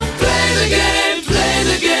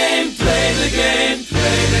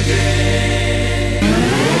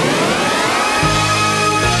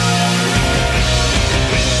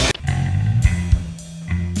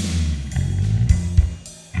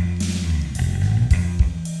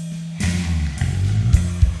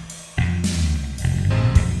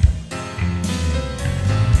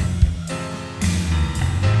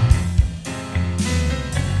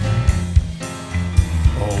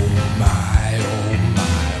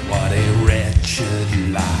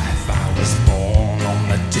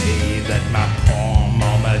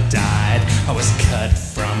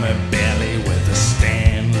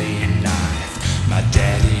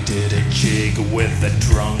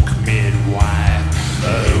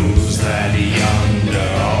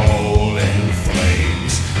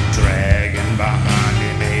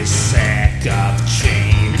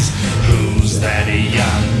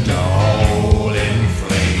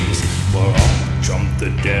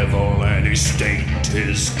devil and he staked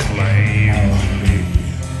his claim on me.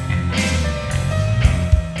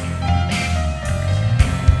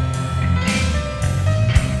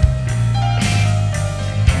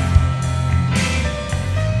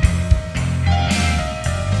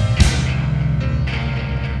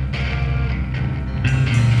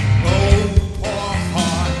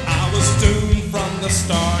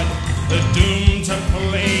 Start, doomed to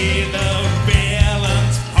play the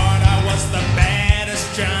villain's part. I was the baddest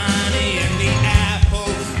Johnny in the apple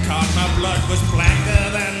cart. My blood was blacker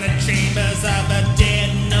than the chambers of a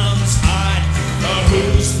dead nun's heart.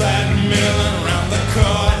 Who's that milling round the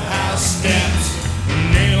courthouse steps?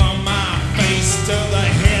 Nail on my face to the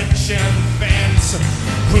hitching fence.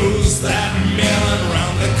 Who's that milling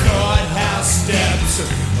round the courthouse steps?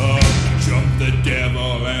 Up jumped the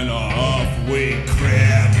devil and off we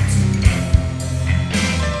crept.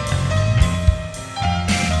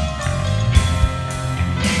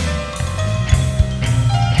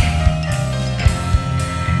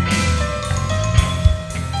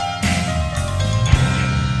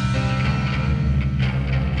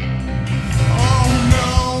 Oh no,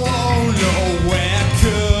 where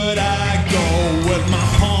could I go with my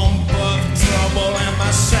hump of trouble and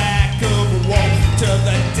my sack of woe? To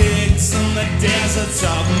the digs and the deserts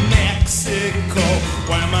of Mexico,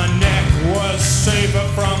 where my neck was safer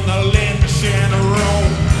from the lynching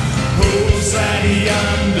rope. Who's that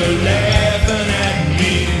yonder laughing at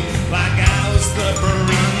me like I was the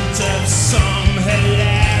brunt of some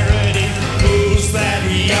hilarity? Who's that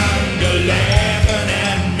yonder laughing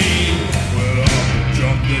at me? Well, up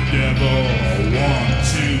jumped the devil, 1,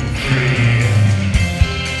 2, 3.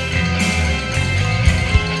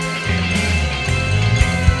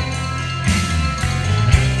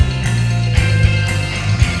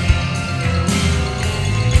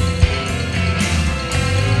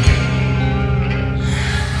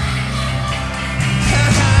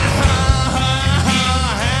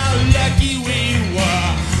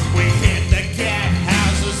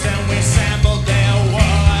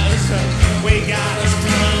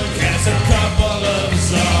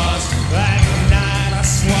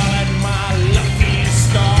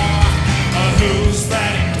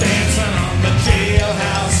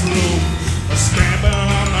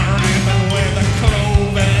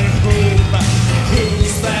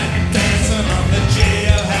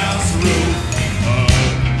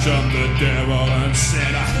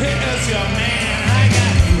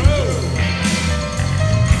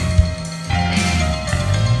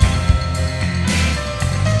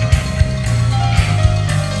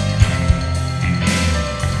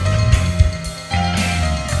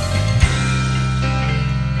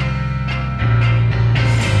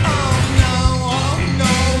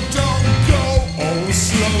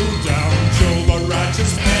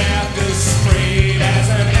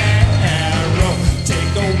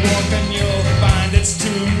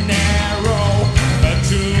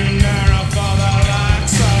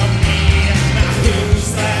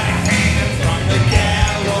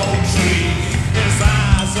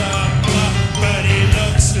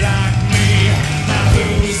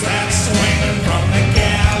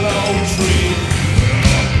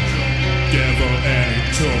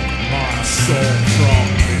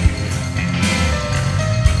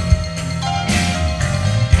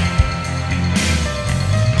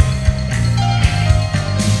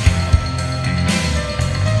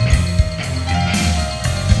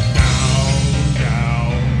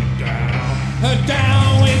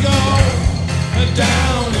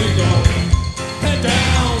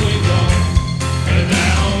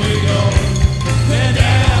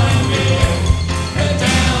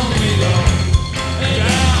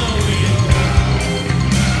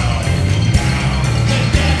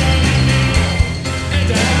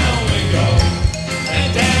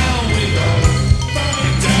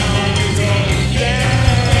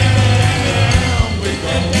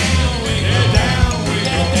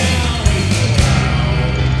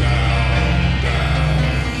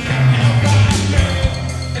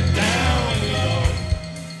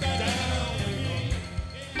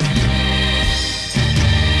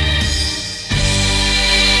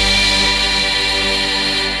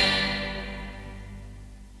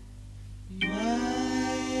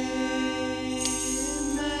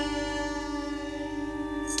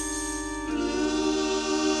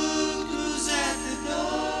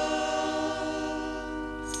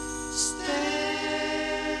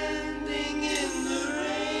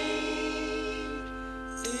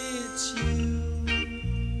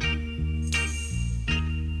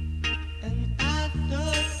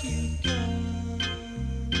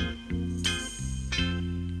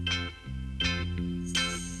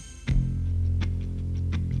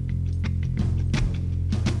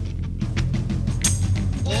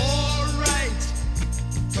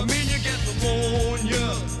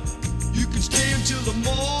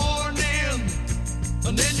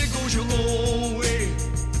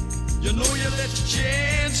 let your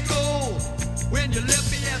chance go when you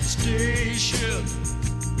left me at the station.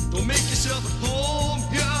 Don't make yourself at home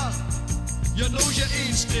here. You know you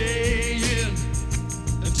ain't staying.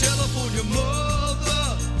 And telephone your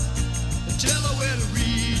mother and tell her where to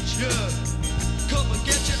reach you. Come and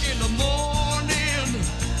get you in the morning,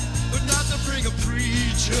 but not to bring a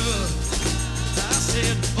preacher. I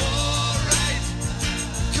said, alright,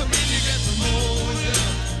 come in, you get pneumonia.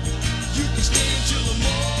 You can stay until the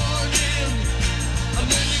morning, and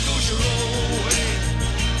then you go your own way.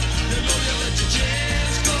 You know you let your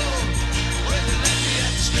chance go when you left me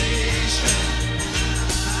at the station.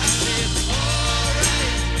 I said,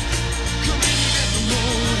 alright, come in, you get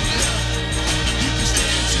pneumonia. You can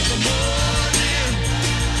stay until the morning,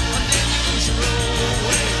 and then you go your own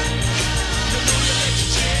way. You know you let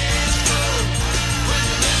your chance go when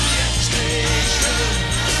you left me at the station.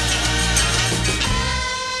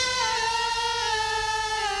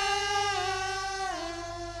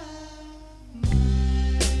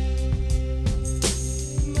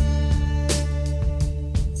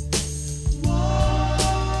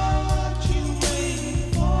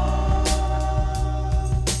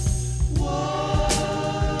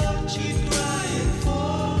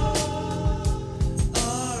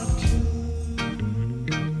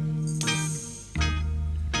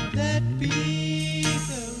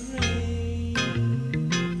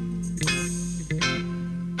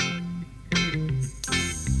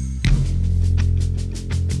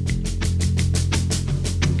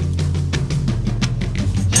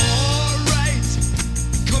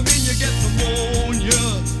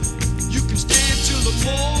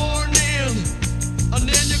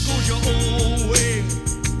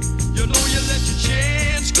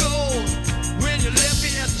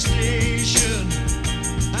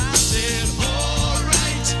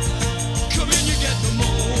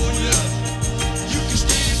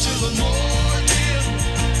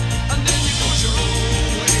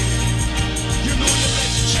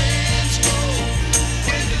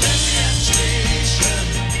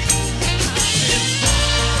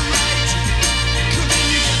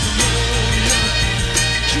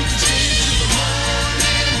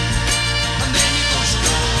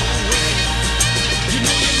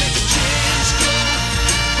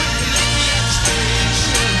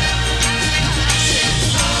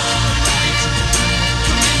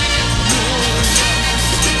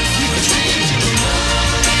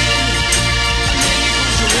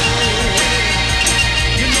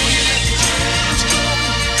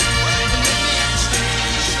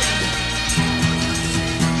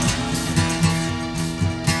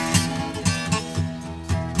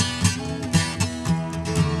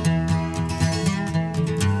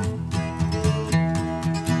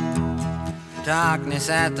 Darkness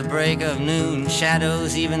at the break of noon,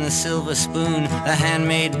 shadows, even the silver spoon, the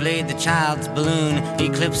handmade blade, the child's balloon,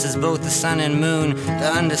 eclipses both the sun and moon.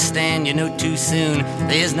 To understand, you know too soon,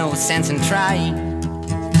 there's no sense in trying.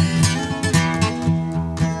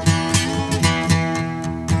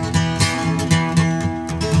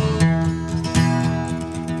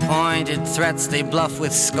 Pointed threats they bluff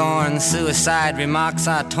with scorn. Suicide remarks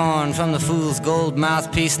are torn from the fool's gold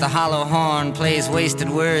mouthpiece. The hollow horn plays wasted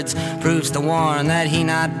words, proves to warn that he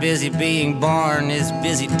not busy being born is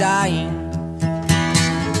busy dying.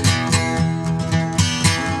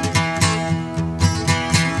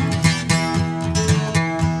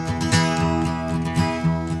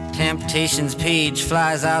 Temptation's page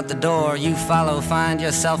flies out the door. You follow, find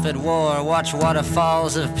yourself at war. Watch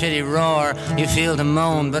waterfalls of pity roar. You feel the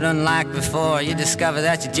moan, but unlike before, you discover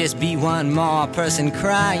that you just be one more person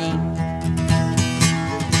crying.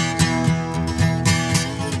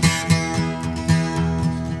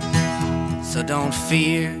 So don't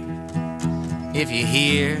fear if you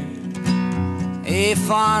hear a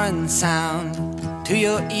foreign sound to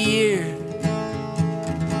your ear.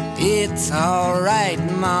 It's alright,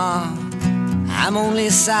 Ma, I'm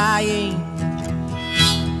only sighing.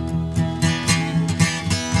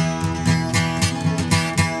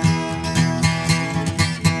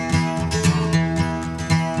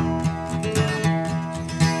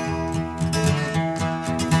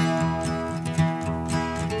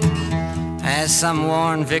 As some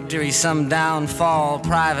warn victory, some downfall,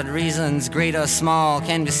 private reasons, great or small,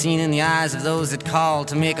 can be seen in the eyes of those that call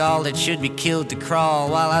to make all that should be killed to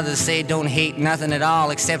crawl, while others say don't hate nothing at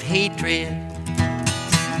all except hatred.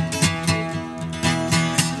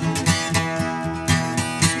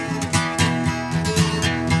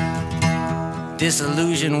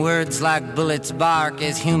 Disillusion words like bullets bark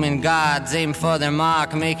as human gods aim for their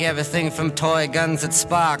mark. Make everything from toy guns that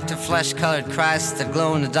spark to flesh-colored Christs that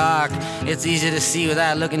glow in the dark. It's easy to see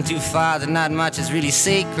without looking too far that not much is really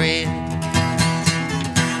sacred.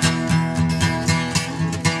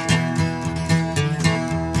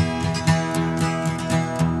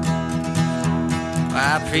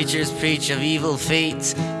 Our preachers preach of evil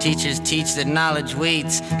fates. Teachers teach that knowledge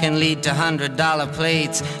waits can lead to $100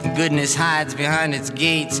 plates. Goodness hides behind its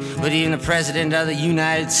gates. But even the president of the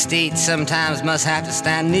United States sometimes must have to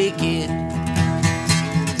stand naked.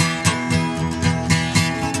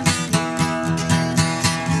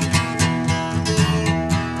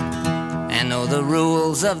 And though the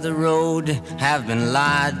rules of the road have been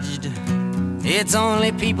lodged, it's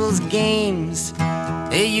only people's games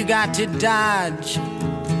you got to dodge.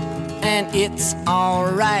 And it's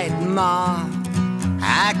alright, Ma,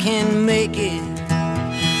 I can make it.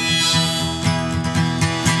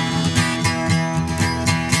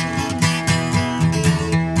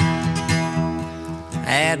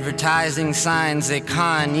 Advertising signs, they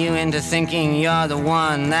con you into thinking you're the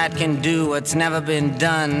one that can do what's never been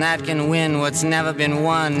done, that can win what's never been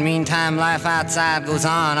won. Meantime, life outside goes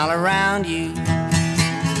on all around you.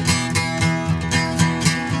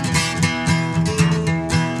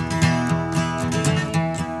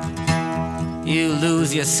 You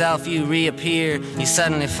lose yourself, you reappear. You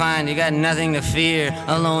suddenly find you got nothing to fear.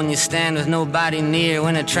 Alone you stand with nobody near,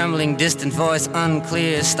 when a trembling distant voice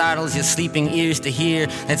unclear startles your sleeping ears to hear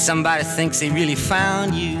that somebody thinks they really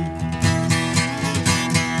found you.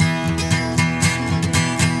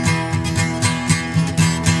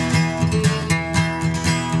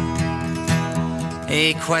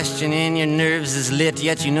 A question in your nerves is lit,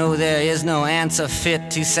 yet you know there is no answer fit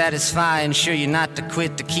to satisfy. Ensure you not to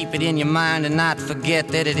quit, to keep it in your mind and not forget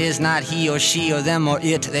that it is not he or she or them or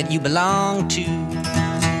it that you belong to.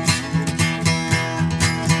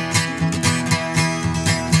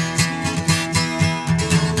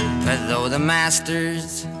 But though the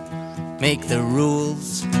masters make the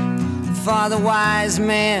rules for the wise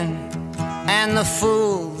men and the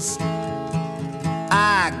fools,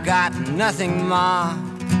 I got nothing more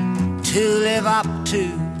to live up to.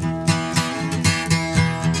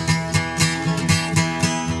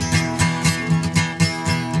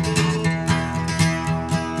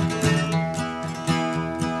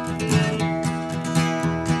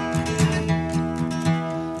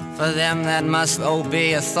 For them that must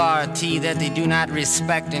obey authority that they do not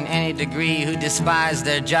respect in any degree, who despise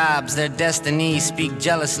their jobs, their destiny, speak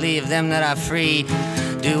jealously of them that are free,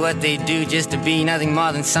 do what they do just to be nothing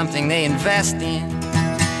more than something they invest in.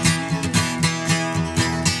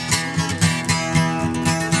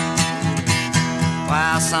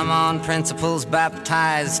 While some on principles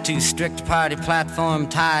baptized to strict party platform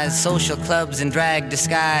ties, social clubs in drag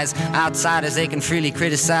disguise, outsiders they can freely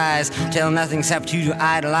criticize, tell nothing's happened to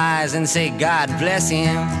idolize and say God bless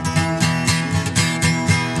him.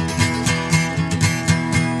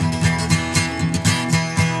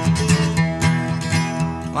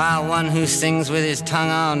 While one who sings with his tongue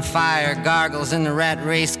on fire gargles in the rat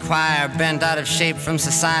race choir, bent out of shape from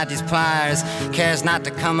society's pliers, cares not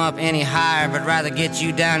to come up any higher, but rather get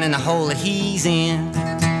you down in the hole that he's in.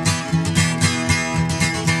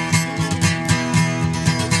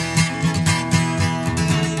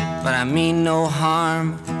 But I mean no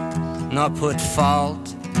harm, nor put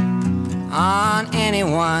fault on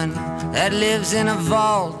anyone that lives in a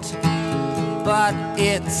vault. But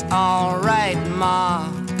it's alright, Ma,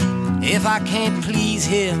 if I can't please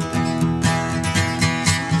him.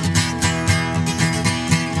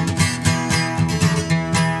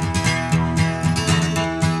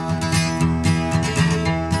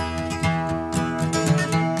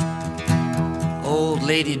 Old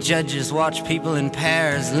lady judges watch people in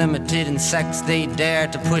pairs, limited in sex they dare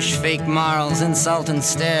to push fake morals, insult and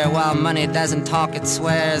stare, while money doesn't talk, it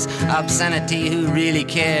swears. Obscenity, who really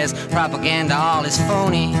cares? Propaganda, all is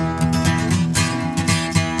phony.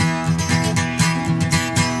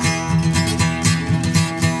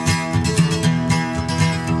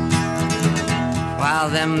 While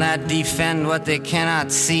them that defend what they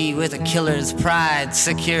cannot see with a killer's pride,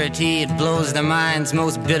 security, it blows their minds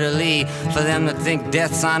most bitterly. For them that think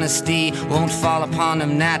death's honesty won't fall upon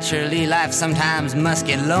them naturally, life sometimes must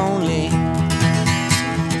get lonely.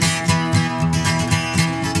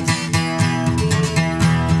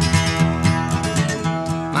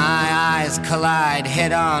 Collide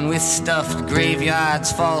head on with stuffed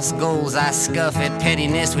graveyards, false goals. I scuff at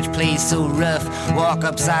pettiness which plays so rough. Walk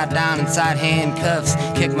upside down inside handcuffs,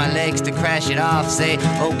 kick my legs to crash it off. Say,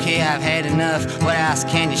 okay, I've had enough. What else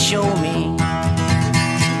can you show me?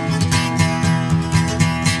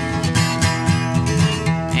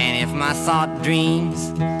 And if my thought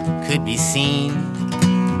dreams could be seen,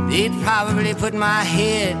 they'd probably put my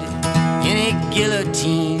head in a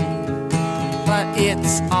guillotine. But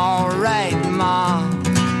it's alright, Ma,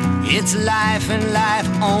 it's life and life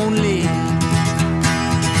only.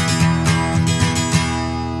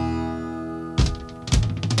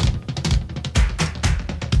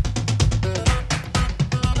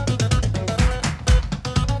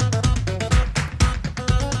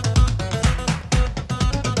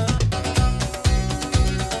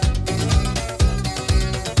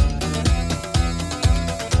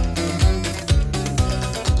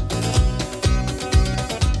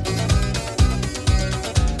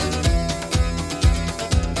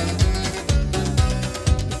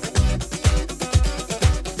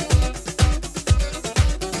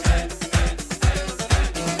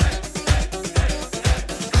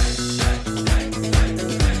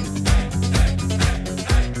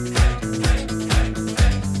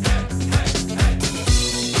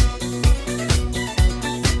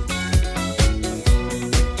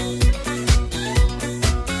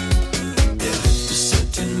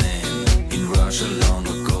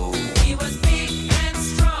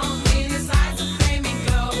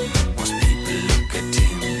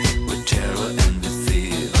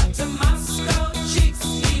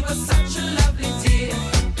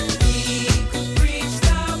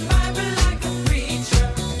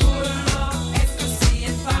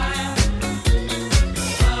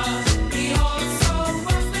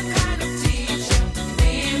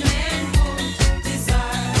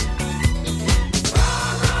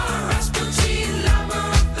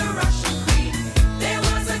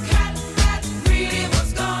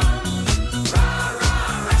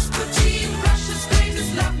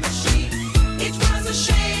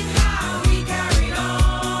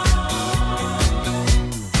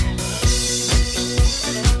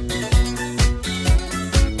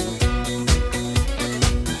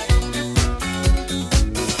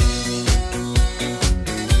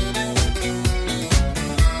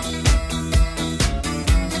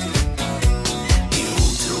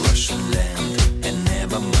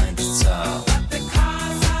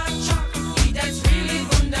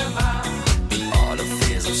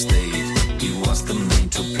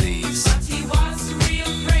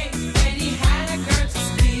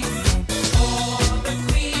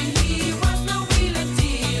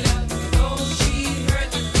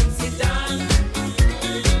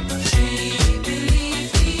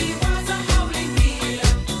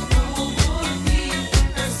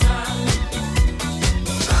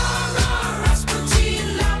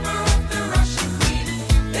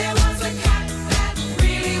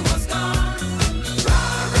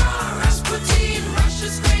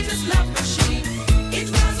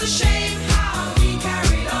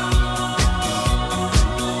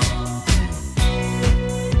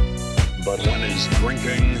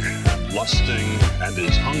 lusting and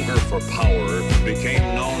his hunger for power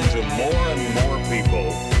became known to more and more people,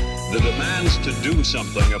 the demands to do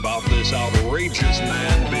something about this outrageous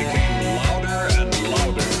man became louder and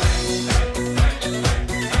louder.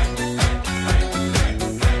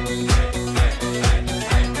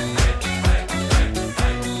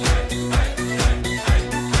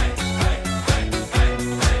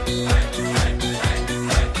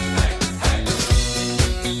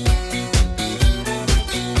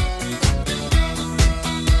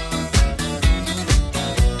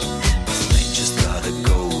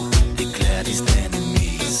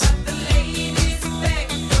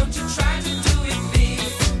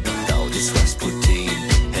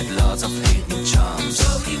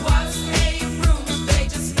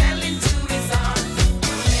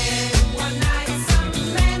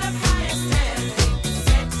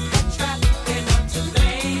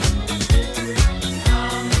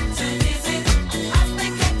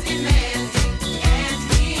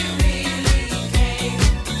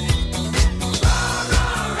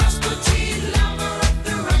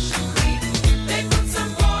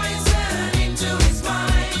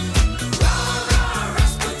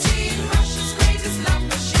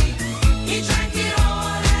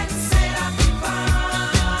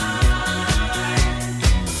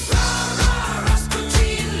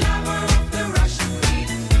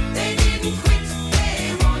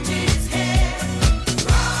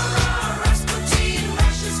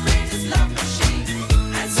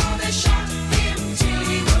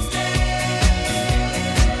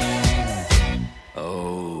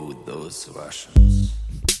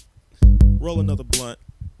 Roll another blunt.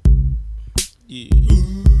 Yeah.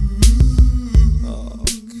 Oh,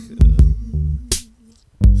 good.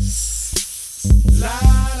 La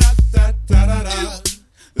da da da da da.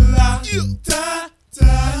 La da da.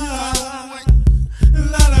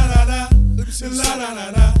 La da da da. La da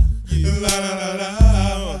da da. La da da da.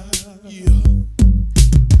 Yeah.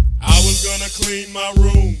 I was gonna clean my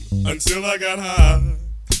room until I got high.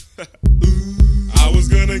 I was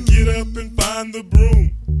gonna get up and find the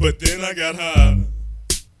broom, but then I got high.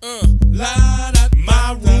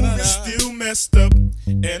 My room is still messed up,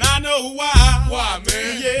 and I know why. Why,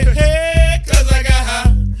 man? Yeah, cause I got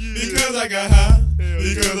high. Because I got high.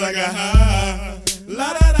 Because I got high.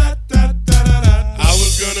 La da da da da da da. I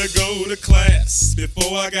was gonna go to class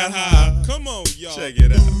before I got high. Come on, y'all. Check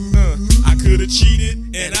it out. I could've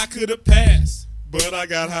cheated and I could've passed, but I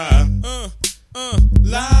got high.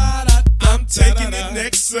 La da. I'm taking it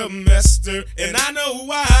next semester, and I know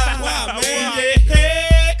why. Why, man?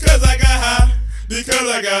 Yeah, cause I got high. Because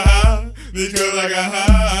I got high. Because I got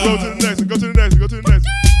high. Go to the next one. Go to the next one. Go to the next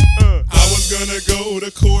one. I was gonna go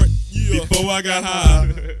to court before I got high.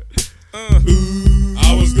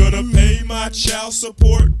 I was gonna pay my child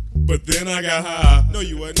support, but then I got high. No,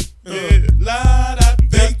 you wasn't.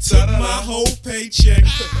 They took my whole paycheck,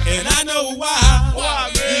 and I know why.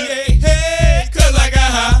 Why, man? Yeah, cause I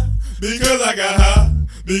got high. Because I got high.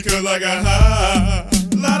 Because I got high.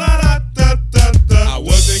 La da da da da da. I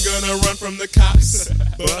wasn't gonna run from the cops,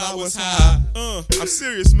 but I was high. I'm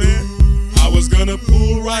serious, man. I was gonna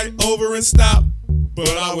pull right over and stop, but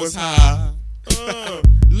I was high.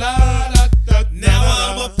 La da da. Now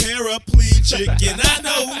I'm a paraplegic, and I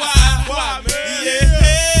know why. Why, man?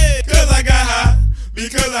 Yeah, cause I got high.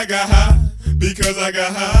 Because I got high. Because I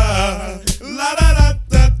got high. La da da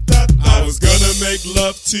da da. I was gonna make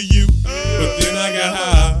love to you, but then I got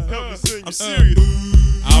high. I'm serious.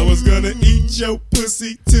 I was gonna eat your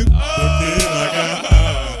pussy too, but then I got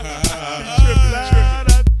high.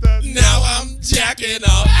 Now I'm jacking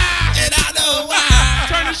off, and I know why.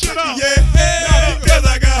 Turn this shit off. Yeah, because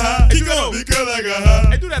I got high. Keep going. Because I got high.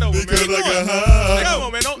 Hey, do that over, because man. Because I got high. Come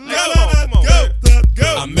on, man. Don't, come on.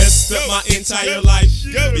 Go. I messed up my entire life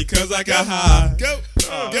because I got high. Go.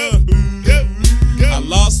 I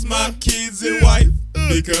lost my kids and wife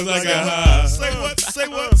because I got high. Say what? Say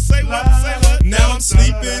what? Say what? Say what? Now I'm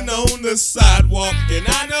sleeping on the sidewalk, and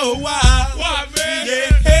I know why. Why, man?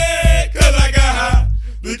 Yeah, cause I got high.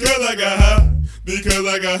 Because I got high. Because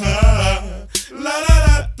I got high. La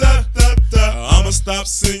da da da da. I'ma stop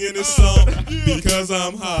singing this song because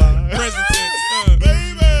I'm high. Present tense,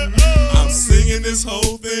 baby. I'm singing this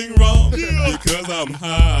whole thing wrong because I'm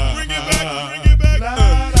high. Bring it back. Bring it back.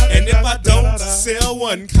 And if I don't sell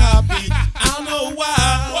one copy, I don't know why.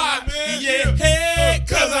 Why, man? Yeah, hey,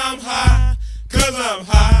 cause I'm high. Cause I'm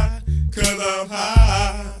high. Cause I'm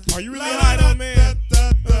high. Are you really high though, man?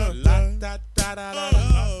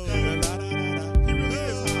 He really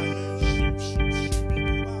is high.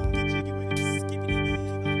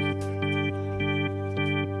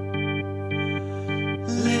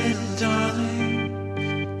 Little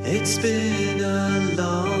darling, it's been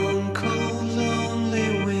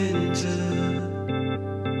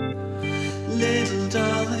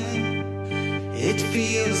It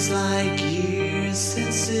feels like years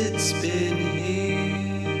since it's been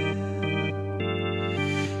here.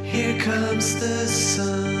 Here comes the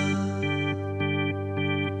sun.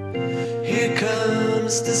 Here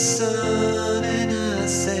comes the sun, and I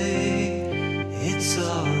say it's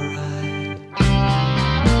alright.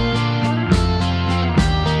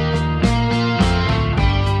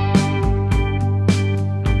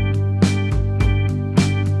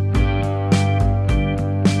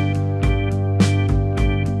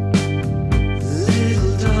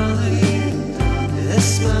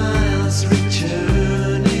 Smiles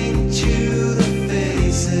returning to the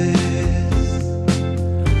faces.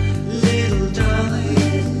 Little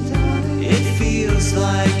darling, it feels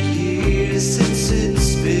like years since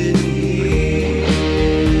it's been here.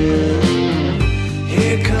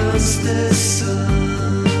 Here comes the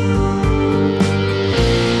sun.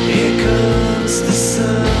 Here comes the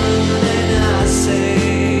sun, and I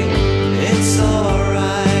say it's alright.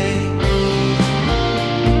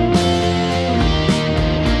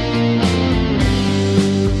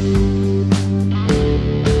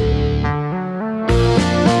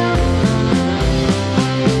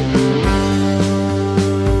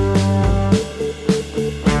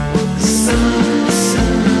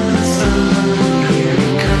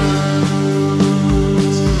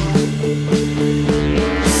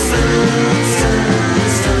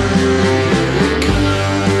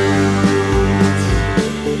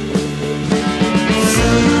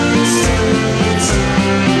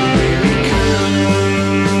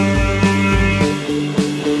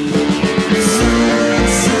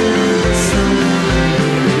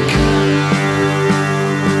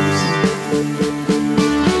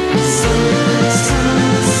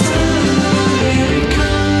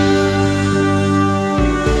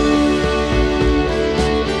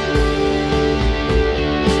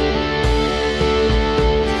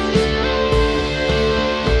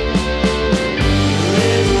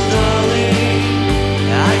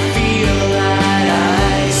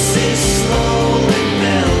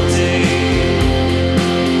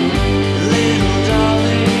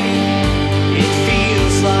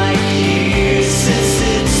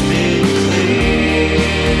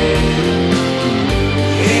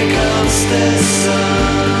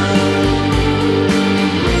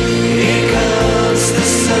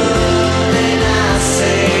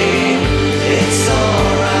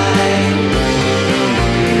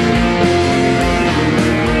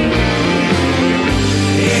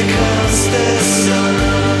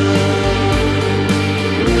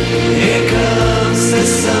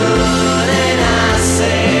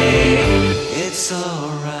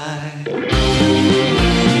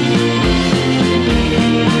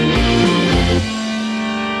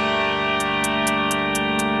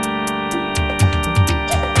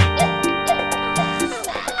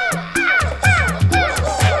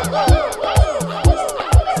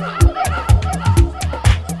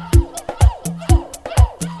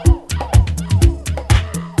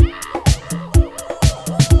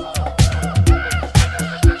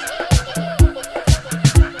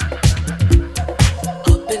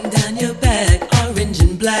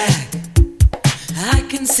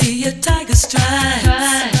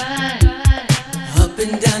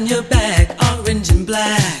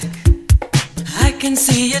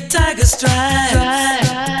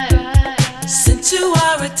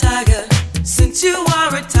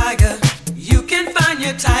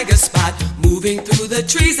 Moving through the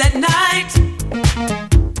trees at night.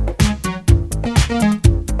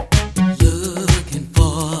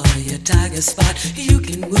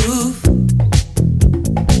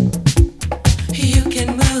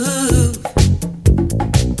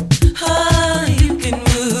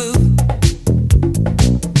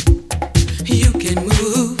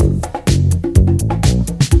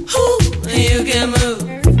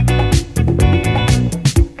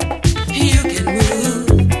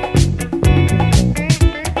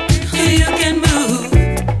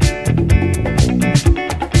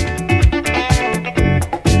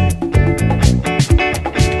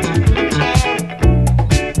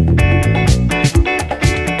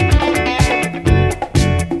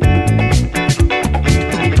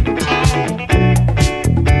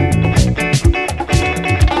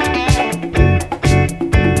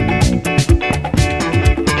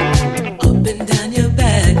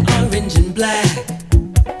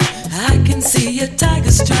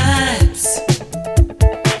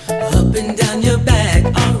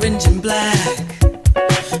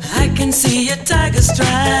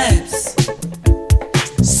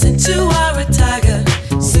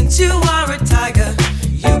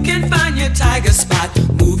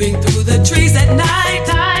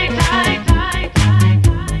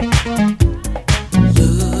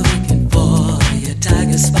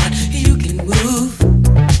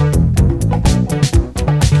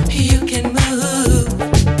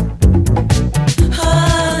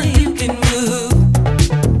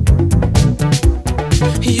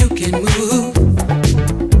 You can move.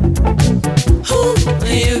 Ooh,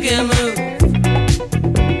 you can move.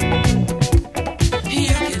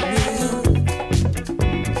 You can move.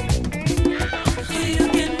 You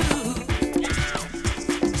can move.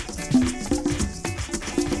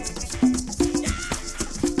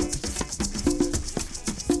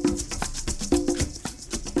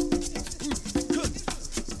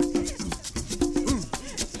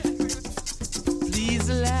 Please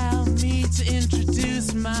allow me to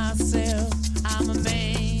introduce myself. I'm a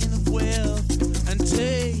man of wealth and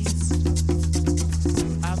taste.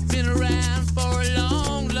 I've been around for a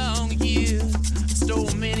long, long year.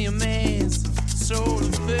 Stole many a man's soul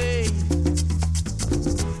and faith.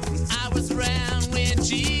 I was around when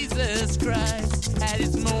Jesus Christ had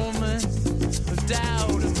his moment of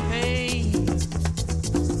doubt and pain.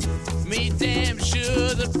 Made damn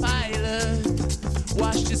sure the pilot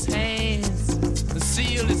washed his hands and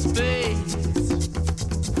sealed his face.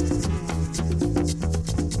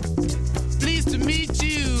 Pleased to meet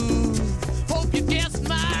you. Hope you guessed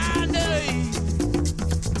my name.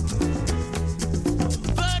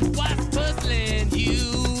 But what's puzzling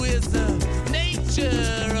you is the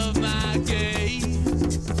nature of my game.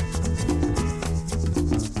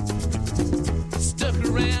 Stuck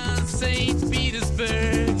around St.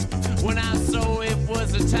 Petersburg when I saw it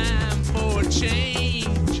was a time for a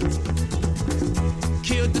change.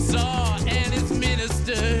 Killed the Tsar and his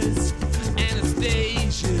ministers.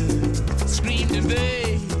 Anastasia screamed in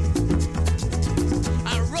vain.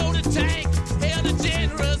 I rode a tank, held a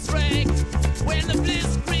generous rank when the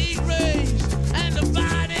blitzkrieg raged and the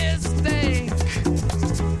bodies stank.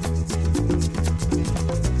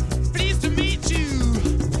 Pleased to meet you.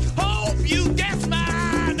 Hope you guessed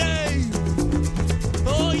my name.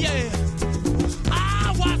 Oh yeah.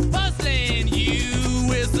 I was puzzling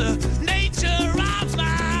you is the nature of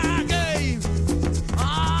my game.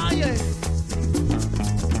 Oh yeah.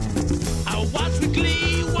 I watch with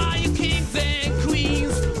glee while you kings and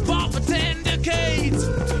queens fought for 10 decades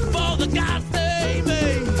for the gods they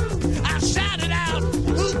made. I shouted out,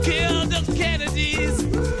 who killed the Kennedys?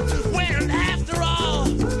 When after all,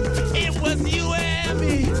 it was you and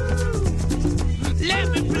me. Let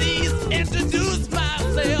me please introduce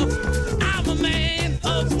myself. I'm a man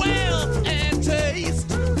of wealth and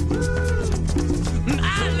taste.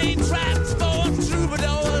 I lay traps for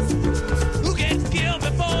troubadours who get killed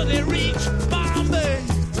before they reach Bombay.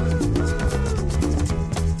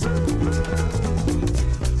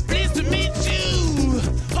 Pleased to meet you.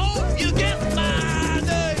 Hope you get my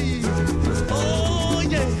name. Oh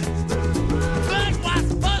yeah. But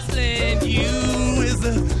what's puzzling you is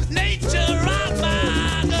the nature of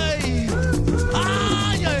my game.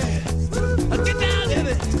 Oh yeah. Get down in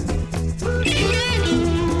it.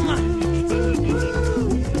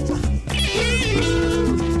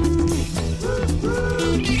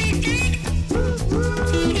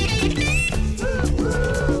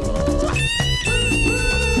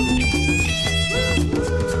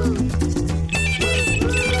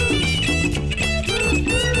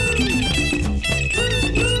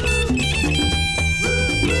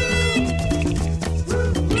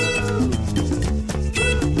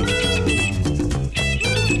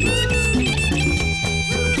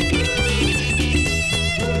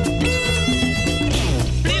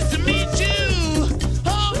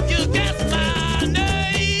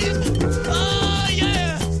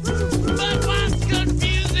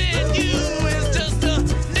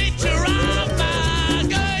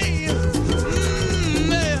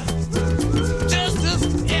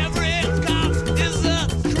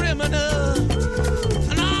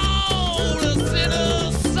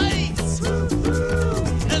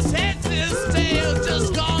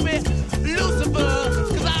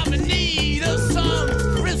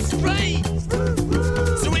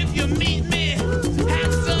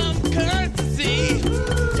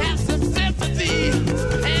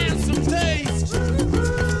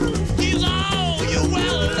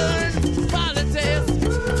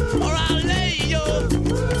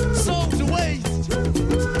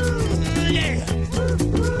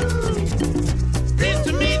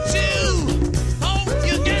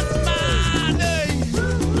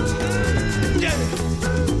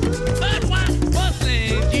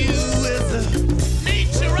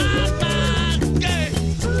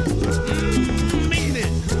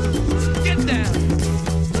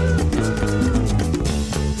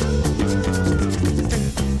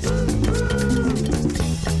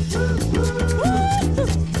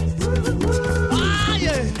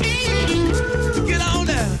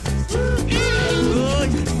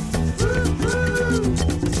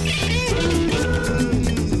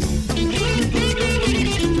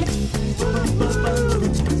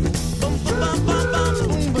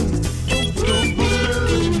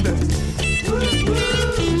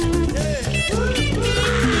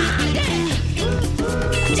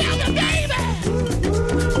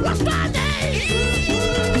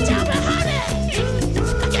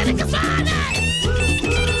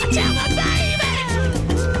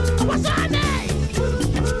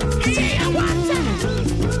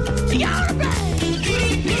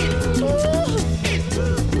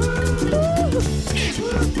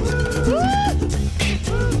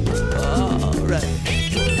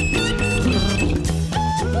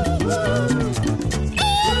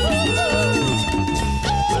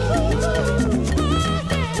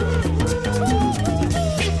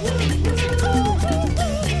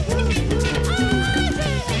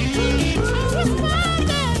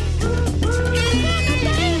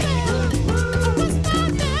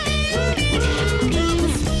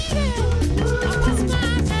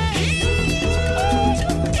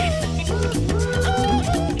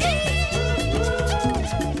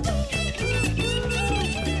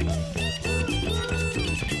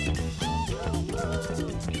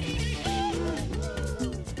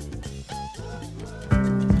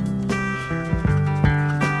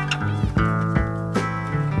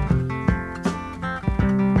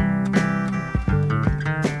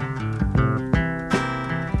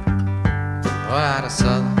 Out of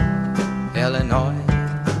Southern Illinois,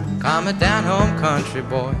 coming down home country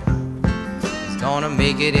boy. He's gonna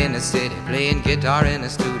make it in the city, playing guitar in the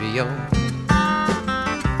studio.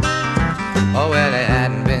 Oh well, he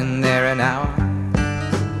hadn't been there an hour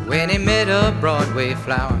when he met a Broadway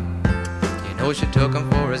flower. You know she took him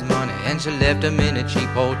for his money and she left him in a cheap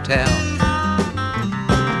hotel.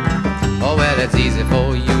 Oh well, it's easy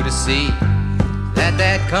for you to see that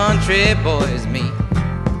that country boy is me.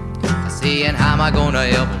 And how am I gonna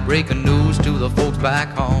ever break the news to the folks back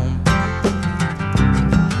home?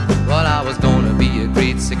 Well, I was gonna be a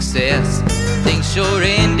great success. Things sure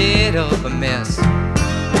ended up a mess.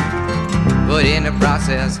 But in the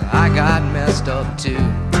process, I got messed up too.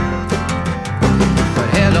 But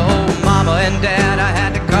hello, mama and dad, I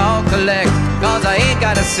had to call collect, cause I ain't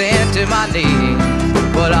got a cent to my name.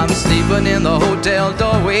 But I'm sleeping in the hotel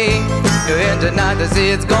doorway, and tonight they say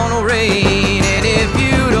it's gonna rain. And if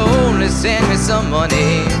you'd only send me some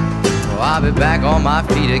money, oh, I'll be back on my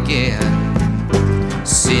feet again.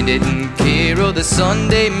 Send it in care of the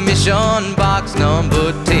Sunday Mission, box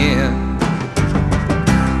number 10.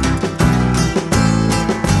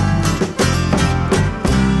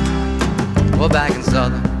 Well, back in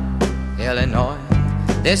Southern Illinois,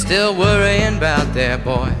 they're still worrying about their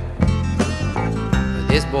boy.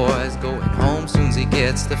 This boy's going home soon as he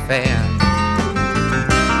gets the fare.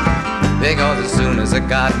 Because as soon as I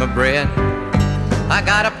got my bread, I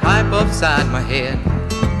got a pipe upside my head.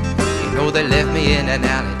 You know they left me in an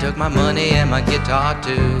alley, took my money and my guitar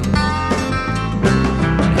too.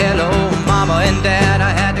 Hello, mama and dad,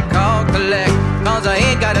 I had to call collect, cause I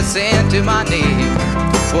ain't got a cent to my name.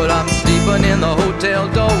 Well, I'm sleeping in the hotel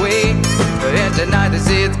doorway, and tonight they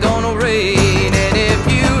say it's gonna rain. And if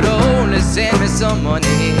you'd only send me some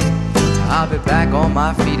money, I'll be back on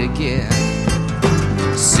my feet again.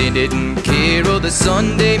 Send it in care of the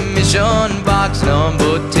Sunday Mission, box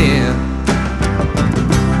number 10.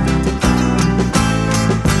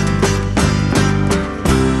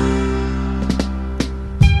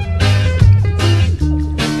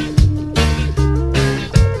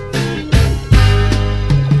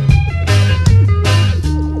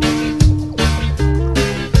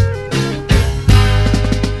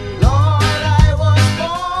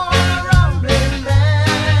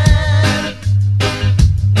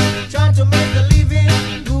 Trying to make a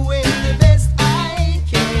living, doing the best I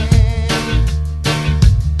can.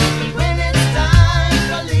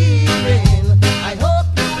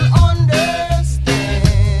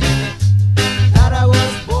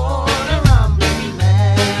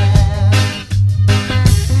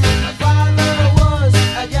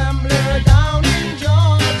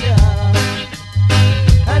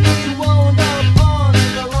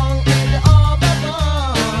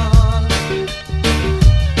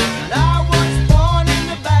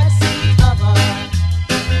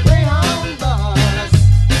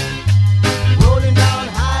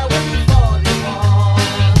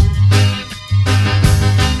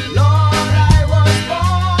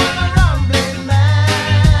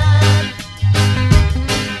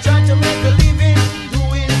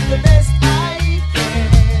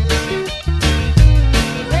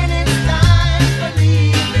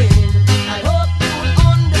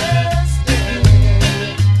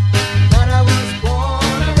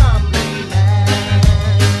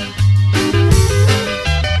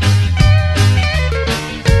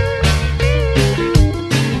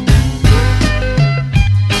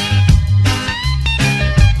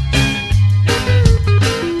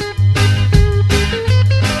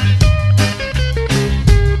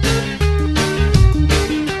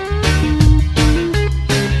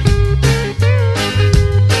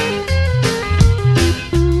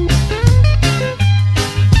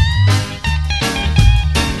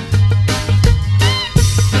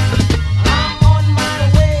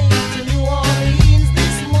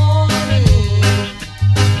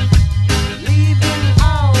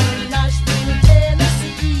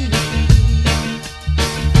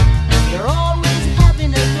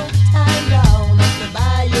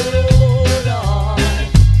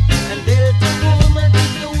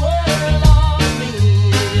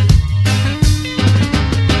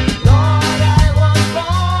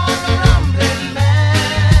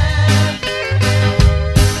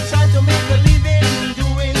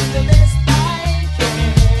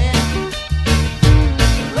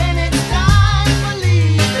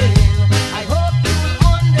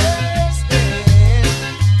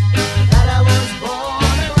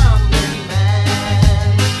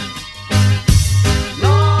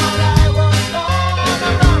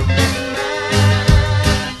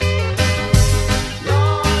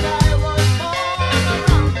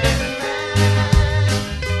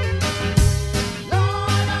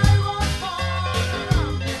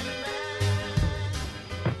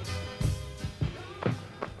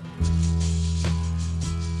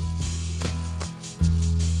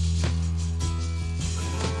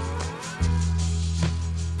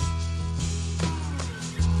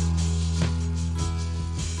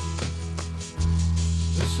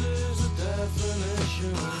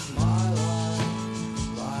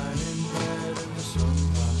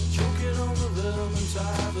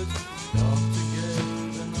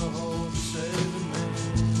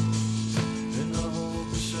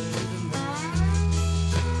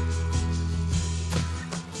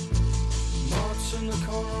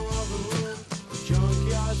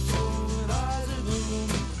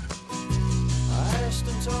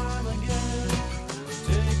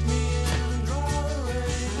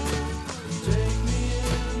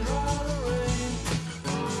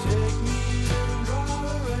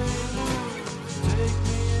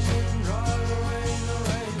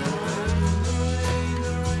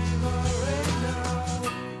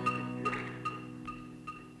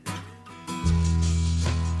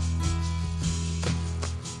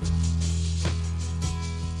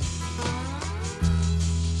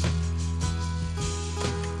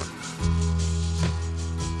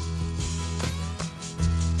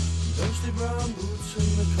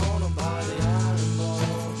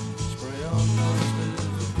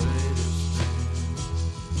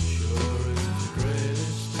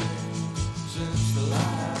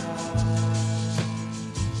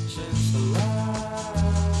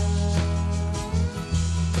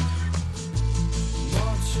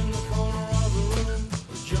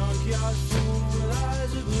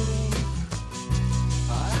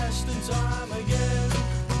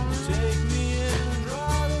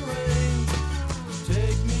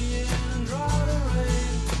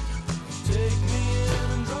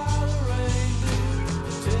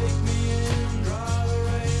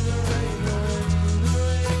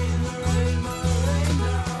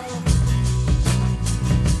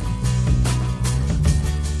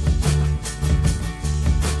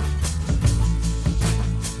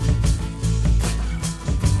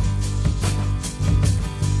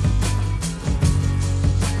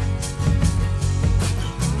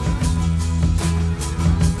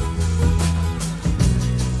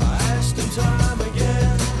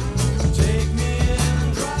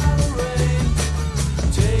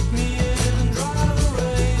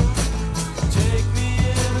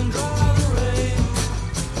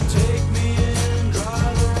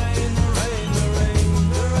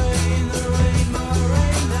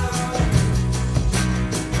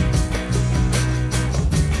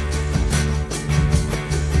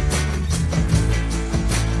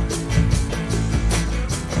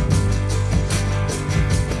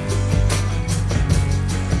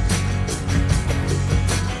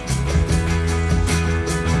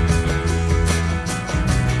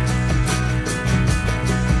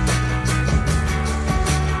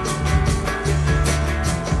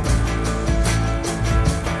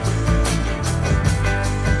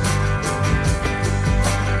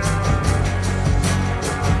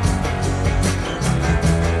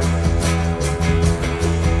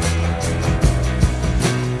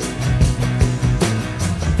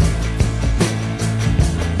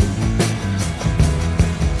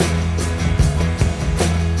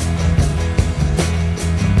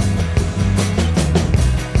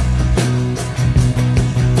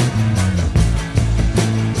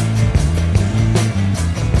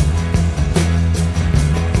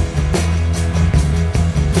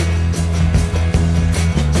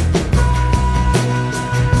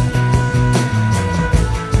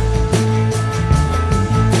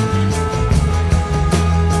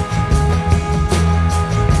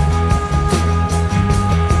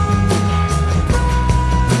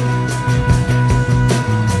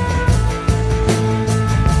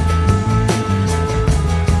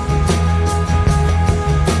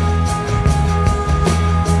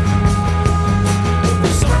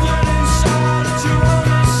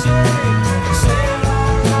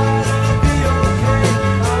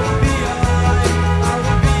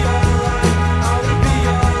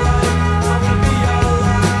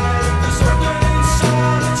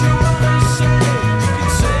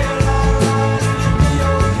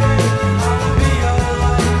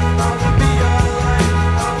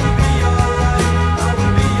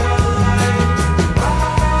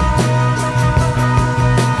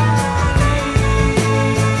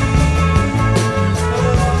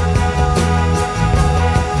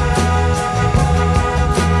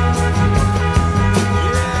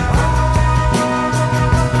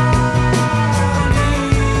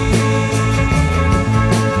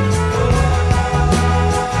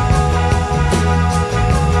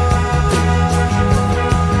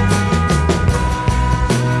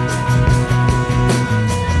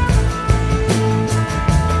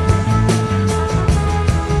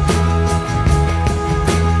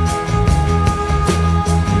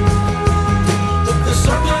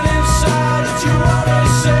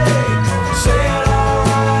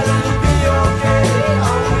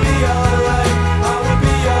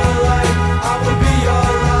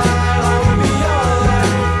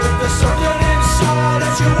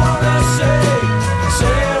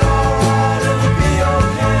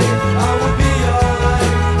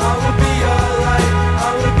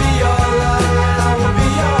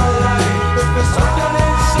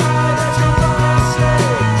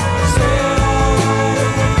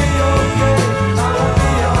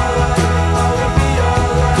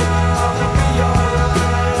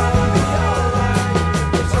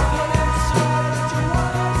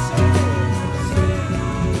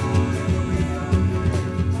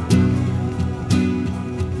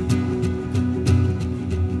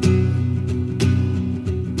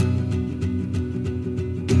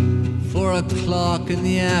 o'clock in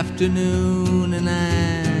the afternoon, and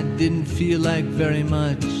I didn't feel like very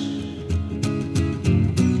much.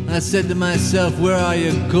 I said to myself, where are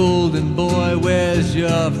you, golden boy? Where's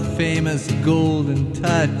your famous golden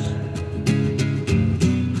touch?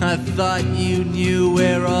 I thought you knew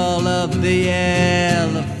where all of the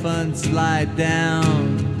elephants lie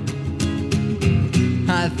down.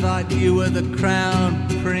 I thought you were the crown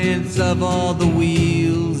prince of all the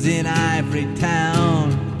wheels in Ivory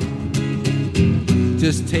Town.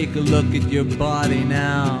 Just take a look at your body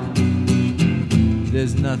now.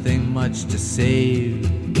 There's nothing much to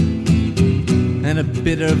save. And a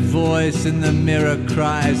bitter voice in the mirror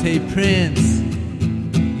cries, hey Prince,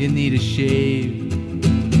 you need a shave.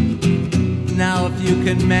 Now if you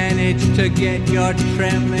can manage to get your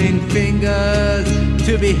trembling fingers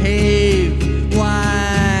to behave,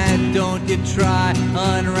 why don't you try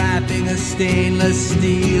unwrapping a stainless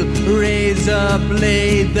steel razor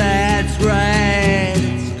blade? That's right,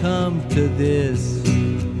 it's come to this.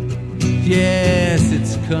 Yes,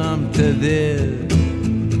 it's come to this.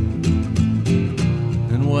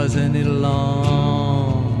 And wasn't it a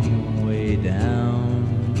long way down?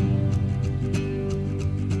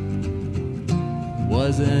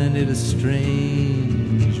 Wasn't it a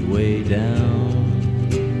strange way down?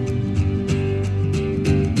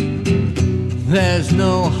 There's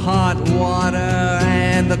no hot water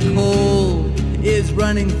and the coal is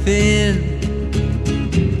running thin.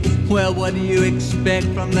 Well, what do you expect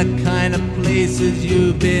from the kind of places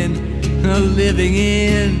you've been living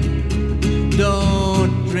in?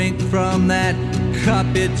 Don't drink from that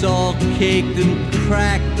cup, it's all caked and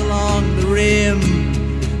cracked along the rim.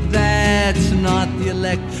 That's not the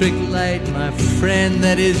electric light, my friend,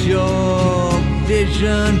 that is your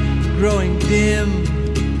vision growing dim.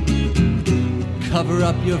 Cover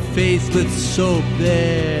up your face with soap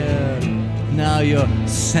there, now you're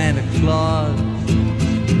Santa Claus.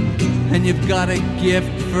 And you've got a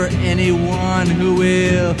gift for anyone who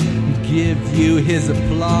will give you his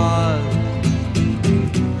applause.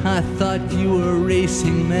 I thought you were a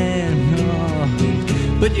racing man, oh,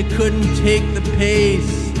 but you couldn't take the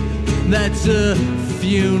pace. That's a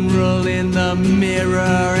funeral in the mirror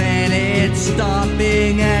and it's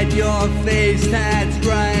stopping at your face. That's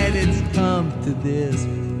right, it's come to this.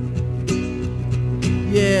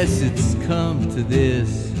 Yes, it's come to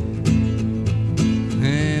this.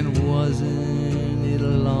 And wasn't it a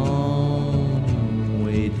long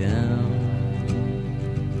way down?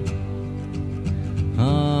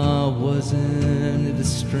 Ah, wasn't it a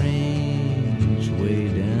strange way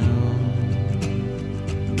down?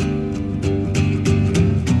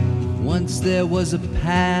 Once there was a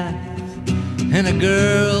path and a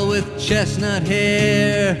girl with chestnut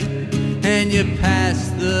hair, and you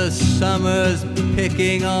passed the summers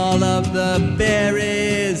picking all of the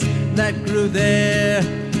berries that grew there.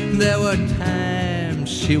 There were times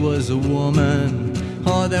she was a woman,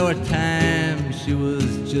 oh, there were times she was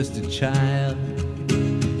just a child,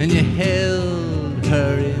 and you held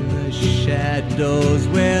her in the shadows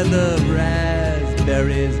where the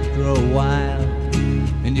raspberries grow wild,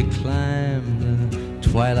 and you climbed the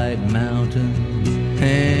twilight mountains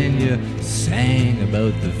and you sang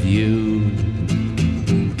about the view.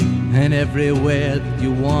 And everywhere that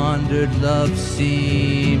you wandered, love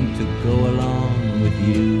seemed to go along with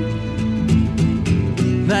you.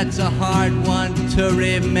 That's a hard one to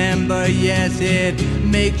remember, yes, it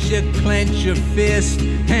makes you clench your fist,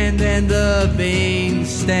 and then the veins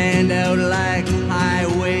stand out like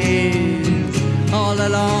highways all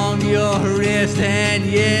along your wrist. And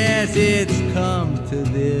yes, it's come to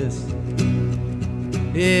this.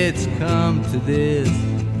 It's come to this.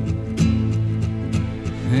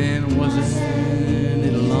 And wasn't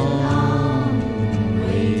it a long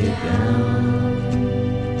way down?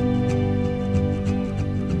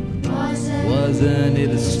 Wasn't it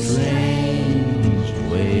a strange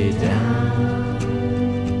way down?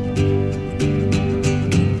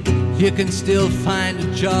 You can still find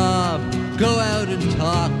a job, go out and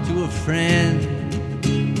talk to a friend.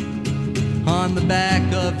 On the back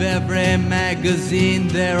of every magazine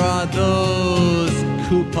there are those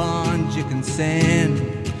coupons you can send.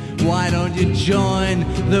 Why don't you join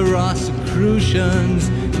the Rosicrucians?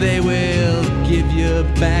 They will give you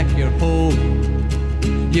back your hope.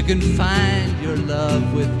 You can find your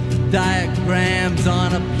love with diagrams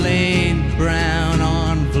on a plain brown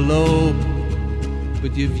envelope.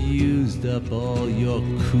 But you've used up all your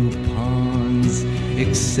coupons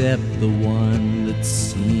except the one that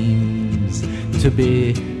seems to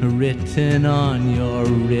be written on your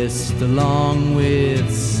wrist, along with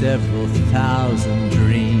several thousand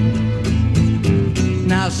dreams.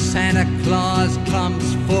 Now Santa Claus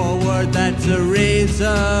comes forward, that's a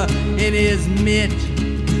razor in his mitt,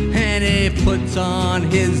 and he puts on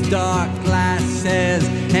his dark glasses,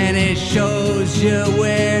 and he shows you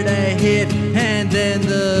where to hit, and then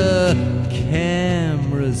the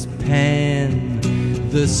cameras pan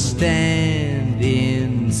the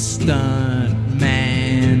stand-in stunt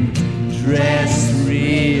man dress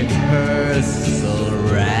rehearsal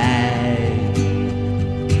rag.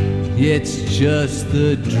 It's just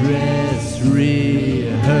the dress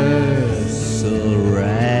rehearsal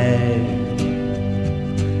rag.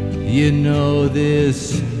 You know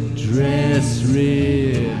this dress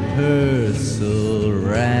rehearsal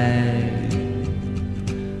rag.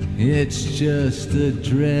 It's just a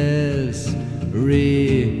dress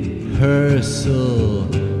rehearsal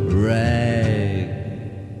rag.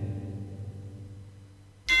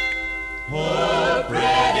 Oh,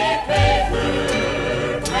 pretty paper,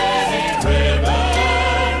 pretty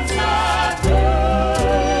ribbons are blue.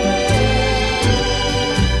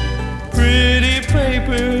 Pretty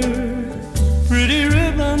paper, pretty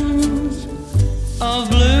ribbons of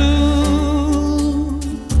blue.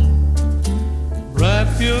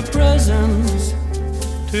 Wrap your presents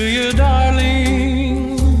to your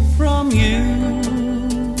darling from you.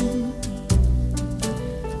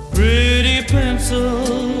 Pretty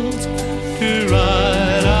pencils to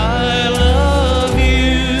write I love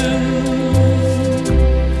you.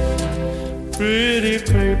 Pretty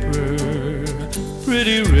paper,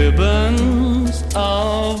 pretty ribbons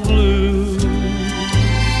of blue.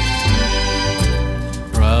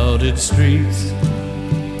 Crowded streets,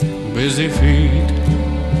 busy feet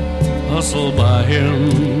hustle by him.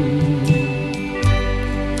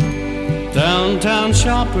 Downtown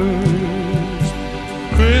shoppers,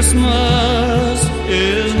 Christmas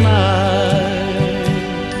is nigh.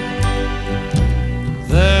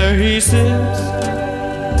 There he sits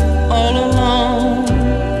all alone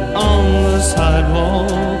on the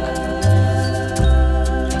sidewalk,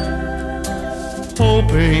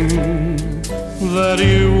 hoping that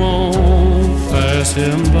you won't pass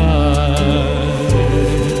him by.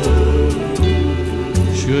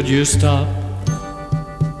 Should you stop?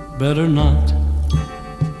 Better not,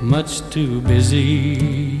 much too busy.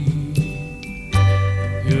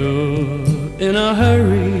 You're in a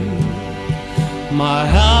hurry, my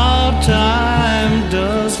how time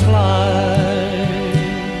does fly.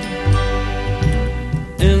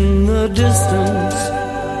 In the distance,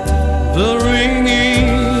 the ringing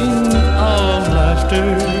of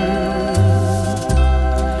laughter,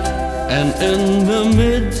 and in the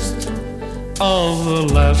midst of the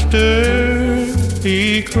laughter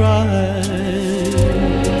he cries.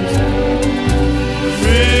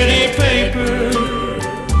 Pretty paper,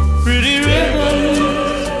 pretty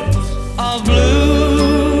ribbons of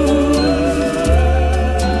blue.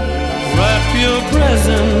 Wrap your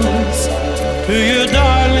presents to your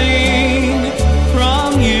darling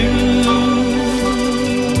from you.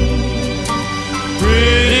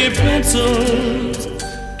 Pretty pencils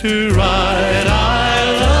to write I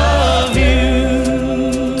love you.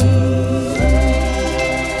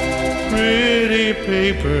 Pretty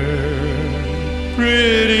paper,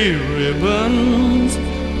 pretty ribbon